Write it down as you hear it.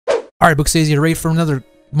All right, Book says you're ready for another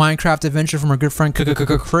Minecraft adventure from our good friend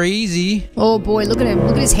Crazy. Oh boy, look at him.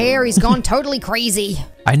 Look at his hair. He's gone totally crazy.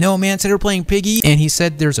 I know, man. Today we're playing Piggy, and he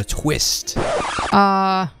said there's a twist.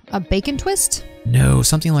 A bacon twist? No,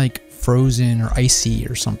 something like frozen or icy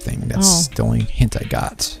or something. That's the only hint I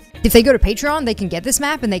got. If they go to Patreon, they can get this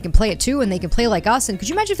map and they can play it too, and they can play like us. And could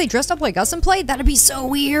you imagine if they dressed up like us and played? That'd be so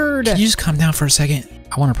weird. Can you just calm down for a second?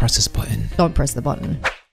 I want to press this button. Don't press the button.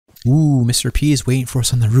 Ooh, Mr. P is waiting for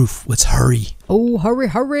us on the roof. Let's hurry. Oh, hurry,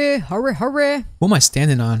 hurry, hurry, hurry. What am I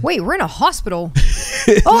standing on? Wait, we're in a hospital.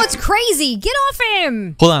 Oh, it's crazy. Get off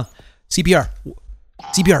him. Hold on. CPR.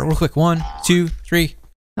 CPR, real quick. 1, 2, 3.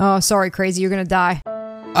 Oh, sorry, Crazy. You're going to die.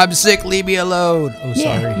 I'm sick. Leave me alone. Oh,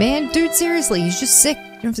 yeah, sorry. Man, dude, seriously. He's just sick.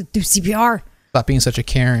 You don't have to do CPR. Stop being such a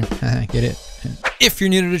Karen. Get it? If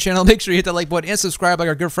you're new to the channel, make sure you hit that like button and subscribe like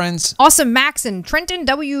our good friends. Awesome Max and Trenton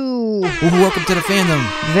W. Ooh, welcome to the fandom.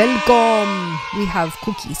 Welcome. We have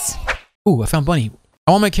cookies. Ooh, I found Bunny.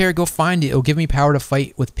 I want my carrot. Go find it. It'll give me power to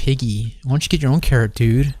fight with Piggy. Why don't you get your own carrot,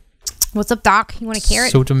 dude? What's up, Doc? You want a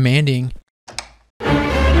carrot? So demanding.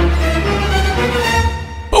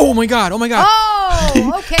 Oh my god. Oh my god.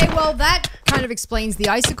 Oh, okay. Well, that kind of explains the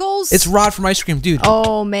icicles. It's Rod from Ice Cream, dude.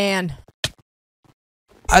 Oh, man.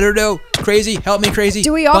 I don't know. Crazy. Help me, Crazy.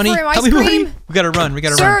 Do we offer him ice cream? We gotta run. We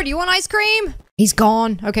gotta run. Sir, do you want ice cream? He's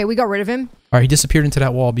gone. Okay, we got rid of him. All right, he disappeared into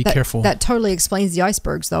that wall. Be careful. That totally explains the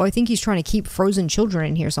icebergs, though. I think he's trying to keep frozen children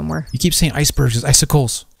in here somewhere. You keep saying icebergs. It's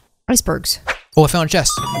icicles. Icebergs. Oh, I found a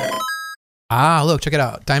chest. Ah, look. Check it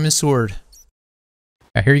out. Diamond sword. All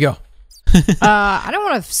right, here you go. I don't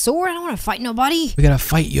want a sword. I don't want to fight nobody. We gotta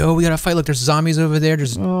fight, yo. We gotta fight. Look, there's zombies over there.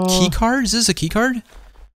 There's key cards. Is this a key card?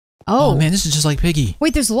 Oh, man, this is just like Piggy.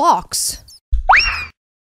 Wait, there's locks.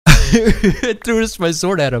 I threw my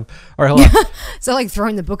sword at him. All right, hold on. Is that like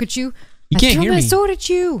throwing the book at you? You can't hear me. I threw my sword at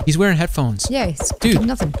you. He's wearing headphones. Yeah, it's dude.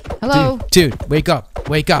 Nothing. Hello? Dude, wake up.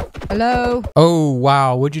 Wake up. Hello? Oh,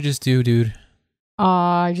 wow. What'd you just do, dude?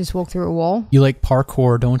 I just walked through a wall. You like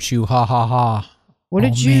parkour, don't you? Ha, ha, ha. What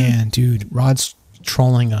did you... Oh, man, dude. Rod's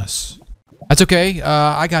trolling us. That's okay.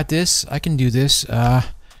 I got this. I can do this.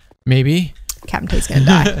 Maybe. Captain Tate's gonna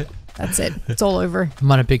die. That's it. It's all over. I'm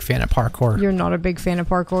not a big fan of parkour. You're not a big fan of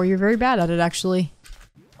parkour. You're very bad at it, actually.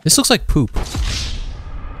 This looks like poop.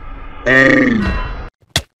 Maybe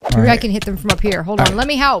I can hit them from up here. Hold on. Let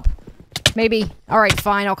me help. Maybe. All right,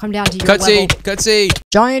 fine. I'll come down to your level. Cutscene.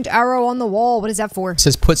 Giant arrow on the wall. What is that for? It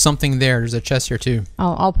says put something there. There's a chest here, too.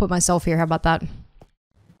 Oh, I'll put myself here. How about that?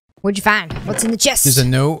 What'd you find? What's in the chest? There's a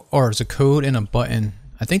note, or there's a code and a button.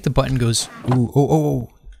 I think the button goes... Ooh,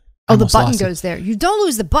 Oh, the button goes there. You don't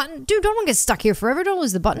lose the button. Dude, don't get stuck here forever. Don't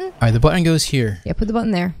lose the button. All right, the button goes here. Yeah, put the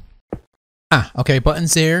button there. Ah, okay,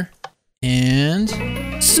 button's there. And...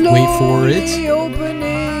 Slowly wait for it.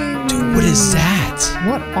 Opening. Dude, what is that?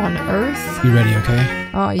 What on earth? You ready, okay?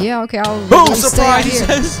 Yeah, okay, I'll... Oh, surprise! He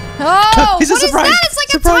says... Oh, what is that? It's like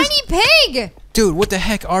surprise. A tiny pig! Dude, what the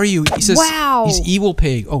heck are you? He says, wow. He's evil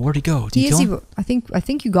pig. Oh, where'd he go? Did you kill him? I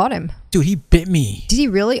think you got him. Dude, he bit me. Did he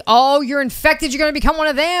really? Oh, you're infected. You're gonna become one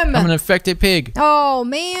of them. I'm an infected pig. Oh,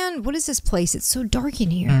 man. What is this place? It's so dark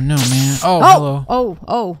in here. I don't know, man. Oh, hello.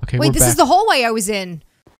 Oh. Okay, wait, this is the hallway I was in.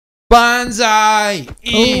 Bonsai!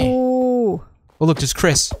 Oh. Oh, look, there's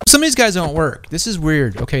Chris. Some of these guys don't work. This is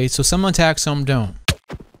weird. Okay, so some attack, some don't.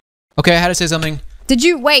 Okay, I had to say something. Did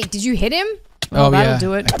you hit him? Oh, that'll yeah,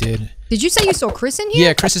 do it. I did. Did you say you saw Chris in here?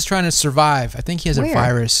 Yeah, Chris is trying to survive. I think he has a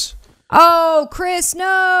virus. Oh, Chris,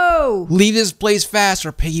 no! Leave this place fast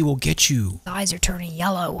or Piggy will get you. The eyes are turning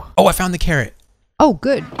yellow. Oh, I found the carrot. Oh,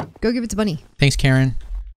 good. Go give it to Bunny. Thanks, Karen.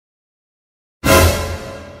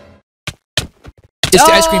 It's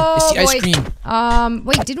the ice cream. It's the ice cream.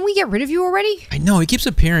 Wait, didn't we get rid of you already? I know, he keeps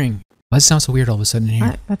appearing. Why does it sound so weird all of a sudden in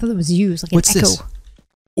here? I thought it was you. It's like What's an echo. this?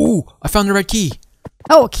 Ooh, I found the red key.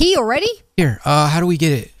 Oh, a key already? Here, how do we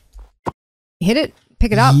get it? Hit it,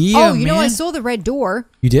 pick it up. Yeah, oh, you know, I saw the red door.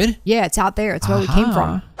 You did? Yeah, it's out there. It's where we came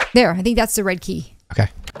from. There, I think that's the red key. Okay.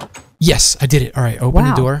 Yes, I did it. All right, open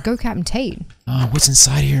the door. Go Captain Tate. What's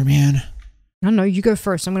inside here, man? I don't know. You go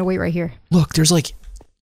first. I'm going to wait right here. Look, there's like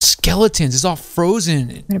skeletons. It's all frozen. I'm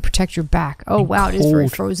going to protect your back. Oh, wow. It is very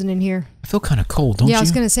frozen in here. I feel kind of cold, don't you? Yeah, I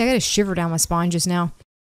was going to say, I got a shiver down my spine just now.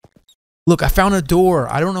 Look, I found a door.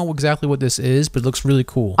 I don't know exactly what this is, but it looks really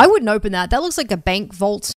cool. I wouldn't open that. That looks like a bank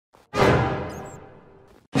vault.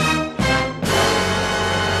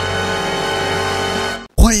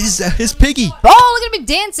 What is that? It's Piggy. Oh, look at him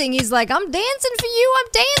dancing. He's like, I'm dancing for you. I'm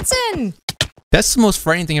dancing. That's the most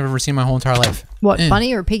frightening thing I've ever seen in my whole entire life. What,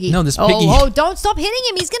 Bunny or Piggy? No, this Piggy. Oh, don't stop hitting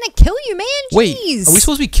him. He's going to kill you, man. Jeez. Wait, are we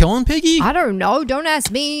supposed to be killing Piggy? I don't know. Don't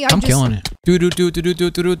ask me. I'm killing it.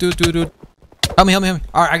 Help me. All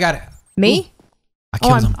right, I got it. Me? I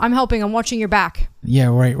killed him. I'm helping. I'm watching your back. Yeah,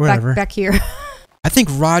 right. Whatever. Back here. I think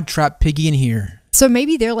Rod trapped Piggy in here. So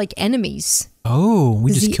maybe they're like enemies. Oh,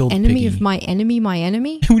 we just killed Piggy. Enemy of my enemy, my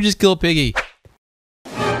enemy? We just killed Piggy.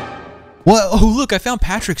 What? Oh, look, I found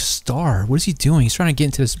Patrick's star. What is he doing? He's trying to get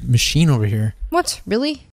into this machine over here. What?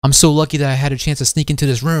 Really? I'm so lucky that I had a chance to sneak into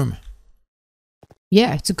this room.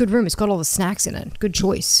 Yeah, it's a good room. It's got all the snacks in it. Good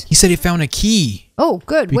choice. He said he found a key. Oh,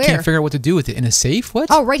 good. We Where? can't figure out what to do with it. In a safe? What?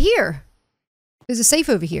 Oh, right here. There's a safe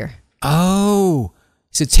over here. Oh.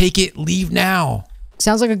 He said take it, leave now.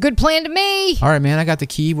 Sounds like a good plan to me. All right, man, I got the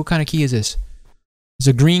key. What kind of key is this? It's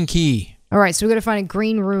a green key. All right, so we got to find a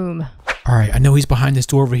green room. All right, I know he's behind this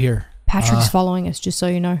door over here. Patrick's following us, just so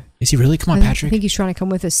you know. Is he really? Come on, Patrick. I think he's trying to come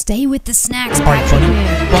with us. Stay with the snacks, All right, Patrick.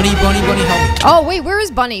 Bunny, help me. Oh, wait, where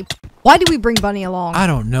is Bunny? Why did we bring Bunny along? I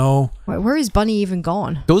don't know. Wait, where is Bunny even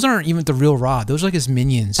gone? Those aren't even the real Rod. Those are like his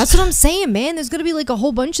minions. That's what I'm saying, man. There's going to be like a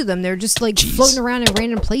whole bunch of them. They're just like floating around in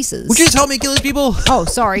random places. Would you just help me kill these people? Oh,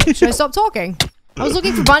 sorry. Should I stop talking? I was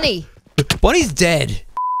looking for Bunny. Bunny's dead.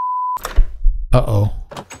 Uh-oh.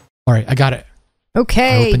 All right, I got it.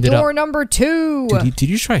 Okay, door number 2. Dude, did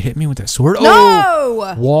you try to hit me with that sword? No!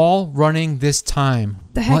 Oh! Wall running this time.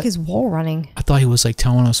 The heck is Wall running? I thought he was like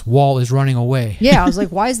telling us Wall is running away. Yeah, I was like,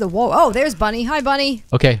 why is the wall? Oh, there's Bunny. Hi, Bunny.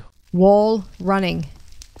 Okay. Wall running.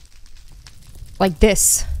 Like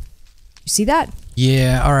this. You see that?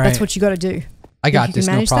 Yeah, all right. That's what you got to do. I got this,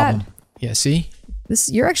 no problem. That? Yeah, see?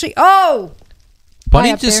 You're actually... Oh!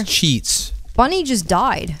 Bunny just cheats. Bunny just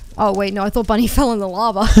died. Oh, wait, no, I thought Bunny fell in the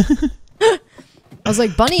lava. I was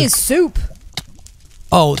like, Bunny is soup.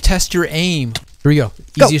 Oh, test your aim. Here we go.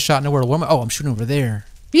 Easiest shot in the world. Oh, I'm shooting over there.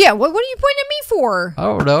 Yeah, what are you pointing at me for? I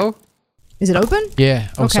don't know. Is it open? Yeah.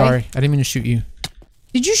 Oh, okay. Sorry. I didn't mean to shoot you.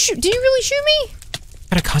 Did you really shoot me?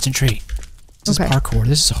 I gotta concentrate. This is parkour.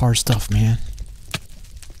 This is hard stuff, man.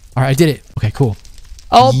 All right, I did it. Okay, cool.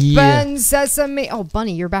 Open sesame. Oh,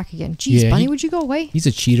 Bunny, you're back again. Jeez, Bunny, would you go away? He's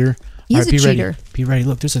a cheater. He's a cheater. Be ready.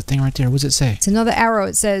 Look, there's a thing right there. What does it say? It's another arrow.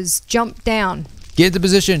 It says jump down. Get into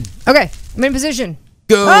position. Okay, I'm in position.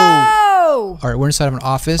 Go. Oh! All right, we're inside of an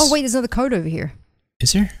office. Oh, wait, there's another code over here.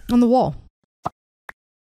 Is there? On the wall.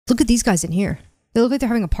 Look at these guys in here. They look like they're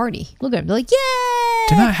having a party. Look at them. They're like, yay!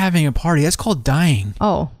 They're not having a party. That's called dying.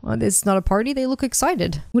 Oh, well, it's not a party. They look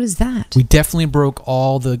excited. What is that? We definitely broke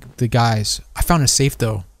all the guys. I found a safe,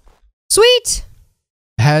 though. Sweet!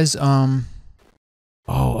 It has, oh,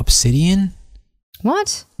 obsidian?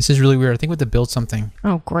 What? This is really weird. I think we have to build something.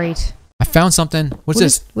 Oh, great. I found something. What is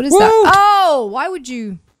this? What is that? Oh, why would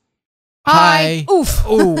you? Hi. Oof.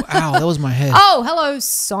 Oh, ow, that was my head. Oh, hello,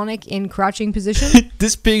 Sonic in crouching position.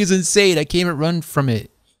 This pig is insane. I can't even run from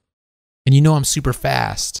it. And you know I'm super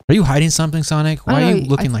fast. Are you hiding something, Sonic? Why are you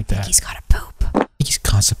looking like that? He's got to poop. I think he's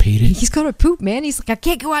constipated. He's got to poop, man. He's like, I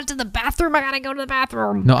can't go out to the bathroom. I got to go to the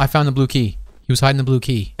bathroom. No, I found the blue key. He was hiding the blue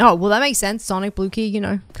key. Oh, well, that makes sense. Sonic blue key, you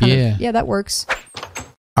know. Yeah, that works.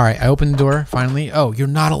 All right, I opened the door, finally. Oh, you're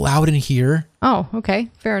not allowed in here. Oh, okay.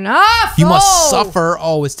 Fair enough. You must suffer.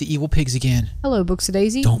 Oh, it's the evil pigs again. Hello, Books of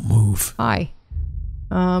Daisy. Don't move. Hi.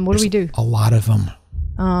 What do we do? A lot of them.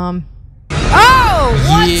 Oh,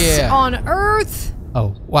 what on earth?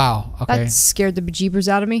 Oh, wow. Okay. That scared the bejeebers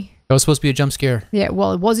out of me. That was supposed to be a jump scare. Yeah,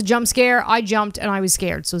 well, it was a jump scare. I jumped and I was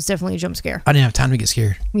scared, so it's definitely a jump scare. I didn't have time to get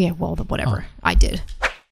scared. Yeah, well, whatever. I did.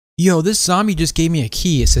 Yo, this zombie just gave me a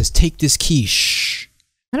key. It says, take this key. Shh.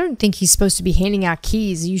 I don't think he's supposed to be handing out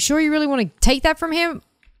keys. Are you sure you really want to take that from him?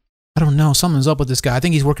 I don't know. Something's up with this guy. I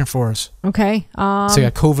think he's working for us. Okay. It's like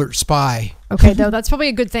a covert spy. Okay, though, that's probably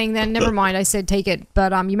a good thing then. Never mind. I said take it,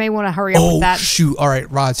 but you may want to hurry up with that. Oh, shoot. All right,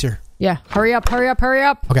 Rod's here. Yeah, hurry up, hurry up, hurry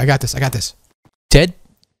up. Okay, I got this.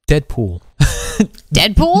 Deadpool.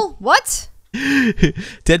 Deadpool? What?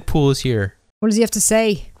 Deadpool is here. What does he have to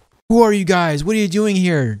say? Who are you guys? What are you doing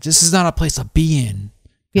here? This is not a place to be in.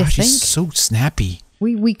 You Gosh, think? he's so snappy.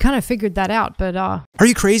 We kind of figured that out, but Are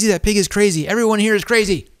you crazy? That pig is crazy. Everyone here is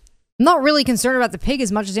crazy. I'm not really concerned about the pig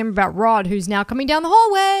as much as I am about Rod, who's now coming down the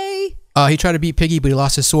hallway. He tried to beat Piggy, but he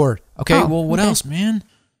lost his sword. Okay, well, what else, man?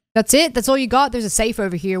 That's it? That's all you got? There's a safe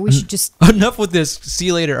over here. We should just... Enough with this. See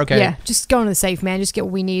you later. Okay. Yeah, just go into the safe, man. Just get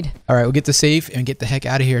what we need. All right, we'll get the safe and get the heck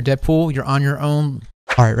out of here. Deadpool, you're on your own.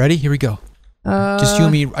 All right, ready? Here we go. Just you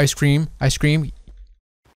and me, ice cream. Ice cream.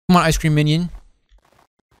 Come on, ice cream minion.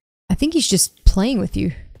 I think he's just playing with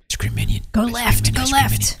you. Ice cream minion. Go left. Go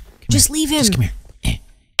left. Just leave him. Just come here.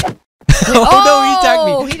 Oh, no, he attacked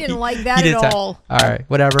me. He didn't like that at all. All right,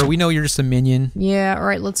 whatever. We know you're just a minion. Yeah, all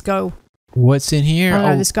right, let's go. What's in here? Oh,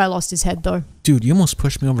 no, this guy lost his head, though. Dude, you almost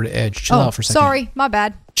pushed me over the edge. Chill out for a second. Sorry, my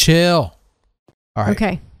bad. Chill. All right.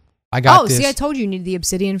 Okay. I got this. Oh, see, I told you needed the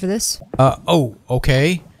obsidian for this. Oh,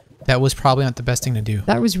 okay. That was probably not the best thing to do.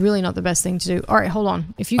 That was really not the best thing to do. All right, hold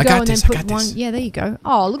on. If you I go got and this, then I put got one, this. yeah, there you go.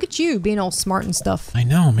 Oh, look at you being all smart and stuff. I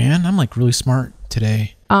know, man. I'm like really smart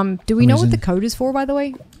today. Do we know what the code is for, by the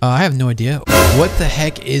way? I have no idea. What the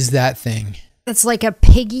heck is that thing? It's like a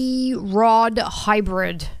Piggy rod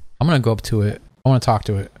hybrid. I'm gonna go up to it. I want to talk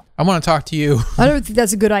to it. I want to talk to you. I don't think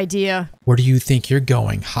that's a good idea. Where do you think you're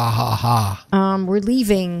going? Ha ha ha. We're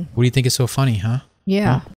leaving. What do you think is so funny, huh?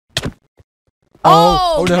 Yeah. Huh?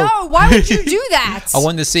 Oh no! Why would you do that? I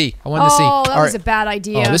wanted to see. I wanted to see. Oh, that was a bad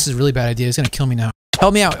idea. Oh, this is a really bad idea. It's gonna kill me now.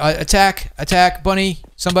 Help me out. Attack, bunny,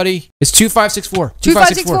 somebody. It's 2564.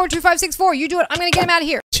 2564, 2564. You do it. I'm gonna get him out of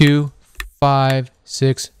here.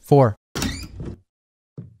 2564.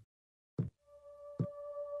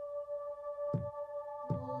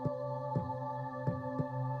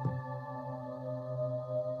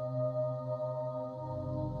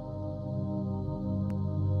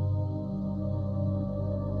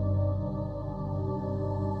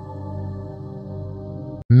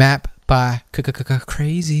 Map by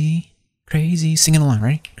Crazy. Singing along,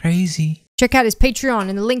 ready? Crazy. Check out his Patreon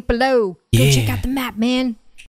in the link below. Go check out the map, man.